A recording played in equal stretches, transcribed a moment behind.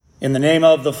In the name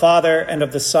of the Father, and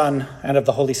of the Son, and of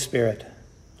the Holy Spirit.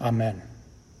 Amen.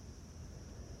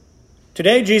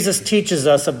 Today, Jesus teaches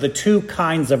us of the two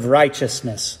kinds of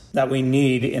righteousness that we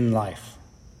need in life.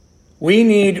 We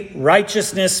need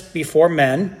righteousness before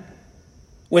men.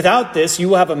 Without this, you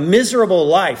will have a miserable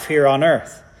life here on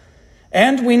earth.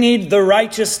 And we need the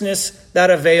righteousness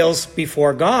that avails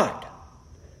before God.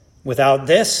 Without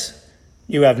this,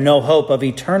 you have no hope of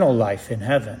eternal life in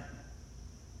heaven.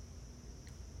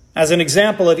 As an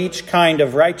example of each kind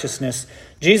of righteousness,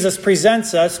 Jesus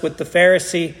presents us with the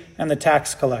Pharisee and the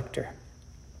tax collector.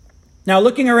 Now,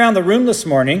 looking around the room this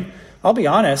morning, I'll be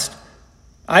honest,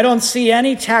 I don't see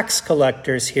any tax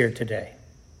collectors here today.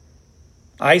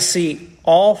 I see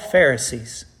all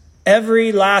Pharisees,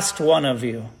 every last one of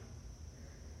you.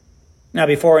 Now,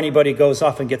 before anybody goes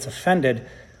off and gets offended,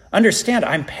 understand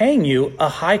I'm paying you a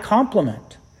high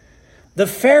compliment. The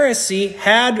Pharisee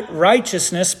had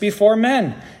righteousness before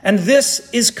men, and this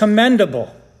is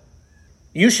commendable.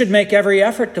 You should make every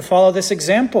effort to follow this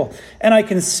example, and I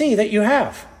can see that you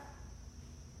have.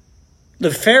 The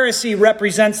Pharisee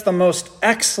represents the most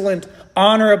excellent,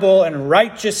 honorable, and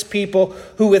righteous people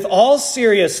who with all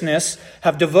seriousness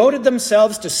have devoted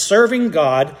themselves to serving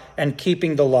God and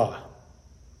keeping the law.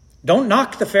 Don't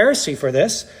knock the Pharisee for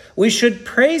this. We should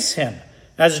praise him,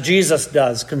 as Jesus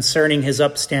does concerning his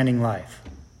upstanding life.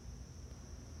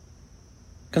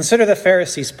 Consider the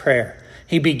Pharisee's prayer.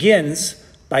 He begins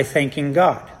by thanking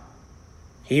God.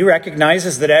 He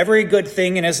recognizes that every good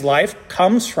thing in his life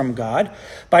comes from God.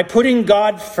 By putting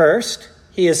God first,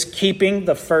 he is keeping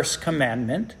the first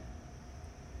commandment.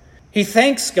 He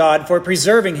thanks God for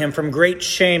preserving him from great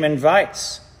shame and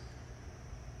vice.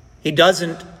 He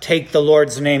doesn't take the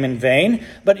Lord's name in vain,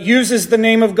 but uses the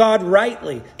name of God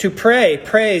rightly to pray,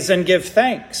 praise, and give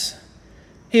thanks.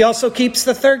 He also keeps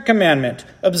the third commandment,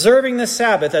 observing the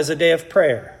Sabbath as a day of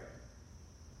prayer.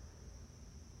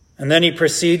 And then he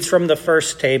proceeds from the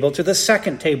first table to the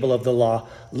second table of the law,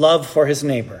 love for his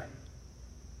neighbor.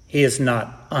 He is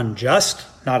not unjust,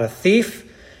 not a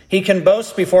thief. He can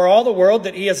boast before all the world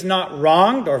that he has not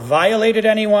wronged or violated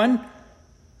anyone.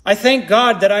 I thank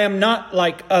God that I am not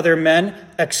like other men,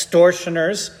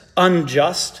 extortioners,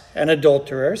 unjust, and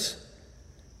adulterers.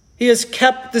 He has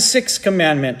kept the sixth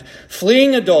commandment,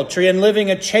 fleeing adultery and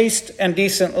living a chaste and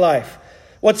decent life.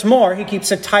 What's more, he keeps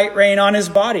a tight rein on his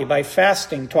body by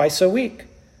fasting twice a week.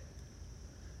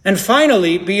 And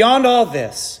finally, beyond all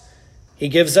this, he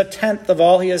gives a tenth of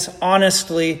all he has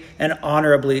honestly and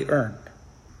honorably earned.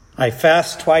 I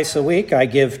fast twice a week. I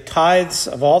give tithes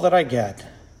of all that I get.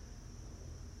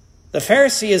 The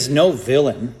Pharisee is no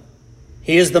villain.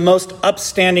 He is the most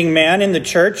upstanding man in the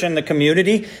church and the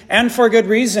community, and for good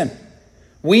reason.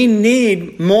 We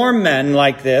need more men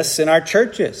like this in our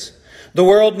churches. The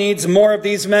world needs more of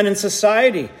these men in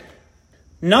society.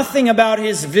 Nothing about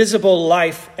his visible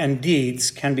life and deeds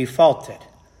can be faulted.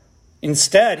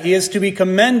 Instead, he is to be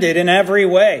commended in every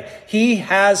way. He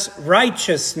has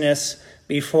righteousness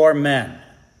before men.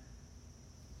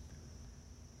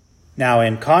 Now,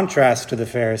 in contrast to the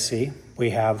Pharisee, we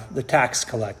have the tax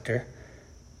collector,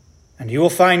 and you will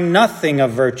find nothing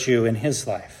of virtue in his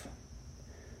life.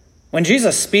 When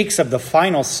Jesus speaks of the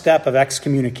final step of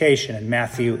excommunication in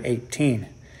Matthew 18,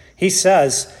 he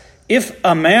says, "If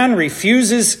a man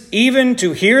refuses even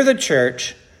to hear the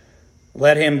church,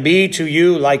 let him be to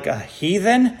you like a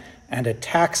heathen and a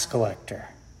tax collector."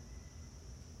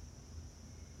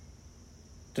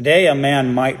 Today, a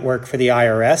man might work for the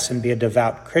IRS and be a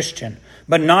devout Christian,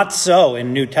 but not so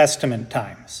in New Testament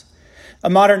times. A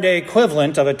modern-day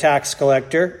equivalent of a tax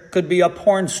collector could be a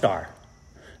porn star.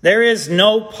 There is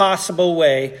no possible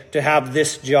way to have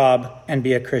this job and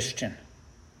be a Christian.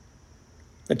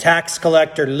 The tax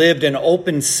collector lived in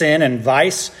open sin and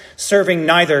vice, serving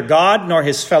neither God nor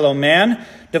his fellow man,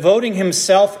 devoting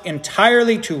himself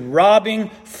entirely to robbing,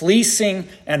 fleecing,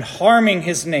 and harming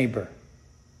his neighbor.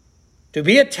 To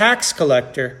be a tax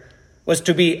collector was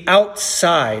to be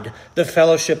outside the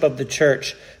fellowship of the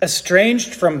church,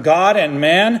 estranged from God and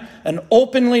man, an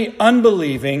openly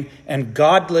unbelieving and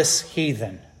godless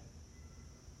heathen.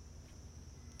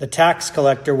 The tax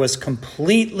collector was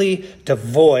completely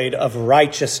devoid of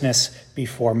righteousness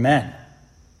before men.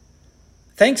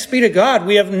 Thanks be to God,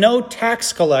 we have no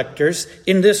tax collectors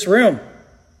in this room.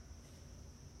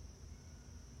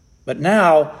 But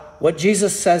now, what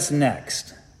Jesus says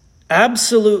next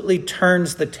absolutely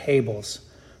turns the tables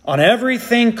on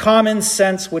everything common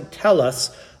sense would tell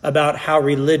us about how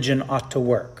religion ought to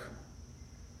work.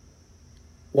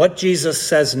 What Jesus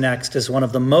says next is one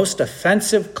of the most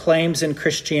offensive claims in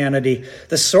Christianity,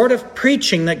 the sort of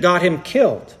preaching that got him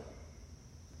killed.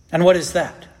 And what is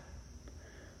that?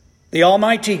 The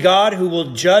Almighty God, who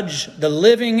will judge the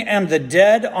living and the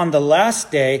dead on the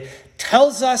last day,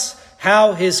 tells us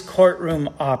how his courtroom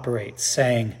operates,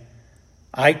 saying,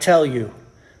 I tell you,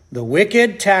 the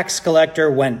wicked tax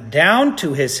collector went down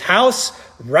to his house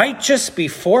righteous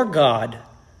before God,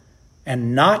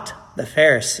 and not the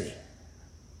Pharisee.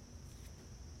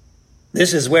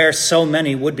 This is where so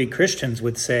many would-be Christians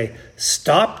would say,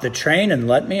 stop the train and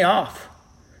let me off.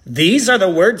 These are the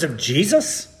words of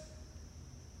Jesus?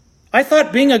 I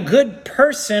thought being a good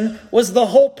person was the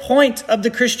whole point of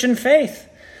the Christian faith.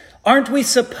 Aren't we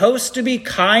supposed to be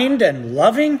kind and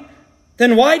loving?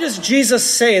 Then why does Jesus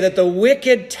say that the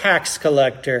wicked tax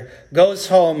collector goes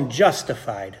home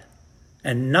justified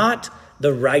and not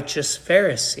the righteous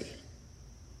Pharisee?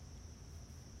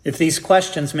 If these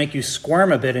questions make you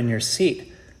squirm a bit in your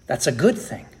seat, that's a good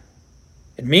thing.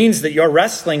 It means that you're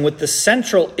wrestling with the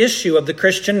central issue of the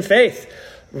Christian faith,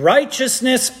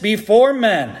 righteousness before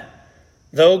men,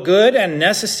 though good and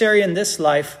necessary in this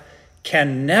life,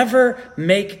 can never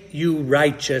make you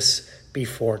righteous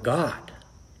before God.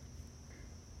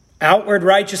 Outward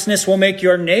righteousness will make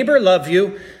your neighbor love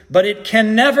you, but it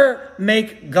can never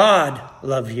make God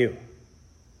love you.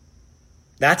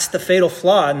 That's the fatal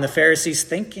flaw in the Pharisee's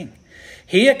thinking.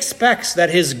 He expects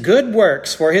that his good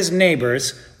works for his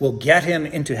neighbors will get him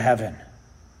into heaven.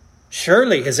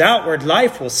 Surely his outward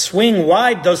life will swing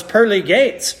wide those pearly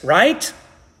gates, right?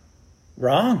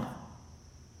 Wrong.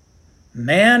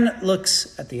 Man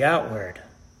looks at the outward.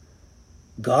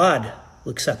 God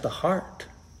looks at the heart.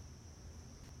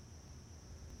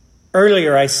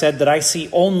 Earlier I said that I see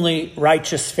only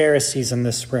righteous Pharisees in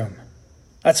this room.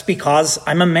 That's because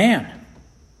I'm a man.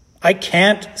 I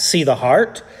can't see the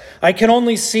heart. I can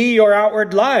only see your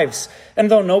outward lives. And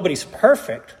though nobody's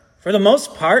perfect, for the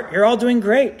most part, you're all doing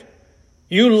great.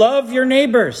 You love your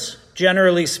neighbors,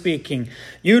 generally speaking.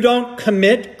 You don't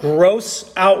commit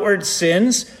gross outward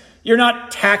sins. You're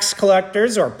not tax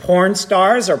collectors or porn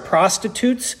stars or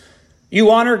prostitutes.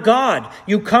 You honor God.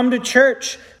 You come to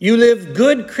church. You live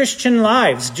good Christian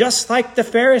lives, just like the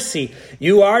Pharisee.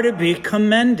 You are to be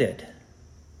commended.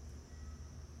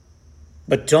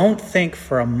 But don't think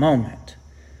for a moment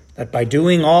that by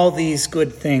doing all these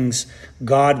good things,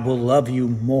 God will love you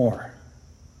more.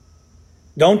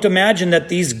 Don't imagine that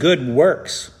these good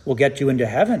works will get you into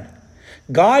heaven.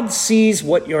 God sees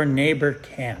what your neighbor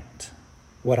can't,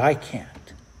 what I can't.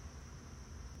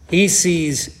 He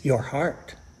sees your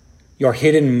heart, your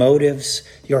hidden motives,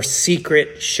 your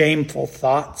secret, shameful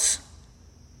thoughts.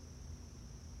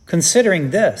 Considering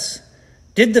this,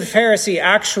 did the Pharisee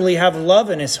actually have love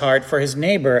in his heart for his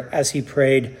neighbor as he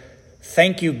prayed,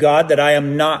 "Thank you, God, that I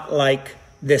am not like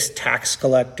this tax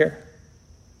collector"?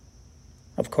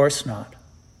 Of course not.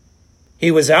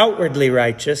 He was outwardly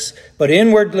righteous, but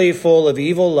inwardly full of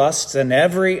evil lusts and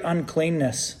every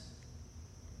uncleanness.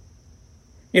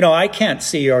 I can't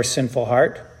see your sinful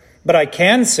heart, but I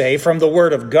can say from the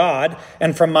Word of God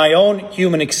and from my own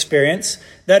human experience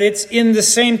that it's in the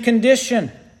same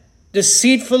condition,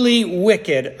 deceitfully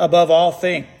wicked above all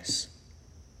things.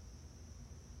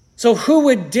 So who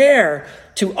would dare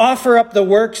to offer up the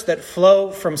works that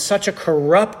flow from such a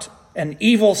corrupt and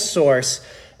evil source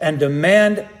and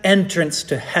demand entrance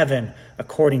to heaven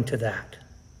according to that?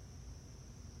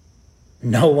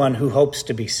 No one who hopes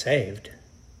to be saved.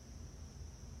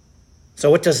 So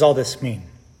what does all this mean?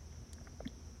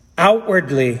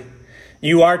 Outwardly,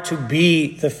 you are to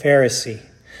be the Pharisee,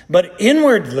 but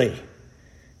inwardly,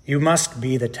 you must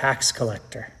be the tax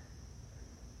collector.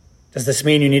 Does this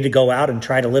mean you need to go out and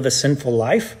try to live a sinful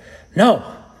life? No,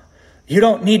 you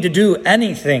don't need to do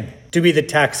anything to be the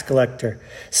tax collector.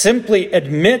 Simply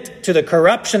admit to the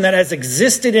corruption that has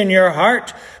existed in your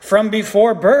heart from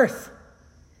before birth.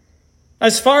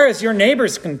 As far as your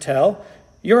neighbors can tell,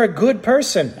 you're a good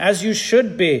person, as you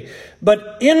should be.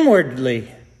 But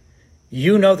inwardly,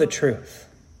 you know the truth.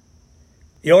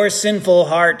 Your sinful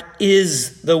heart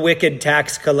is the wicked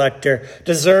tax collector,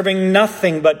 deserving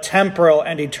nothing but temporal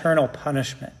and eternal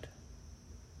punishment.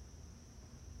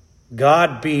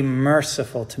 God, be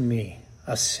merciful to me,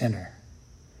 a sinner.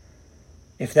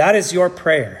 If that is your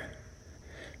prayer,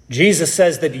 Jesus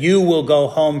says that you will go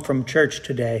home from church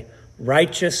today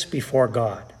righteous before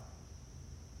God.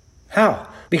 How?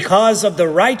 Because of the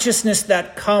righteousness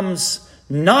that comes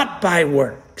not by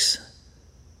works,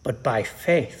 but by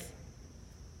faith.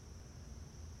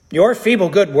 Your feeble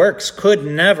good works could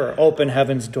never open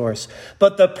heaven's doors,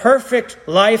 but the perfect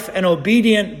life and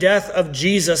obedient death of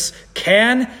Jesus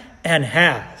can and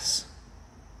has.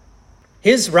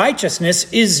 His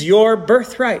righteousness is your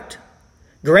birthright,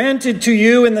 granted to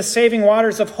you in the saving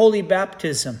waters of holy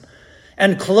baptism,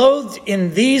 and clothed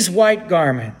in these white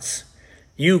garments,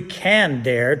 you can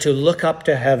dare to look up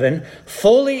to heaven,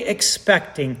 fully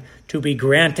expecting to be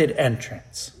granted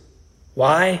entrance.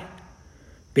 Why?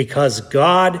 Because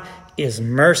God is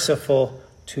merciful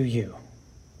to you.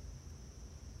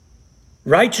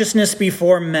 Righteousness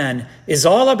before men is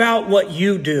all about what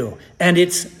you do, and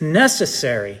it's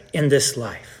necessary in this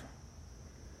life.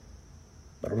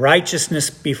 But righteousness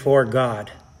before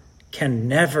God can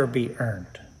never be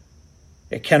earned.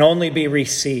 It can only be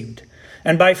received.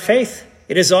 And by faith,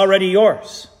 it is already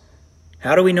yours.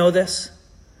 How do we know this?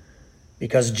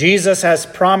 Because Jesus has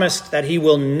promised that he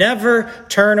will never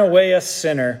turn away a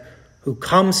sinner who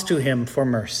comes to him for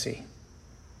mercy.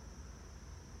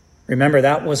 Remember,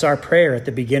 that was our prayer at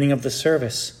the beginning of the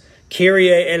service.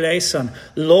 Kyrie eleison,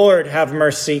 Lord, have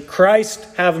mercy. Christ,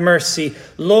 have mercy.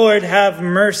 Lord, have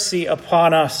mercy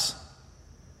upon us.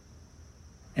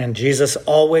 And Jesus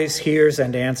always hears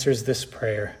and answers this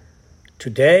prayer.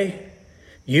 Today,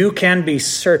 you can be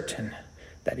certain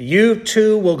that you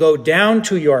too will go down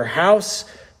to your house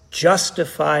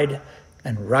justified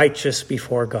and righteous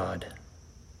before God.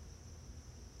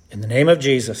 In the name of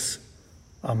Jesus,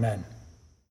 amen.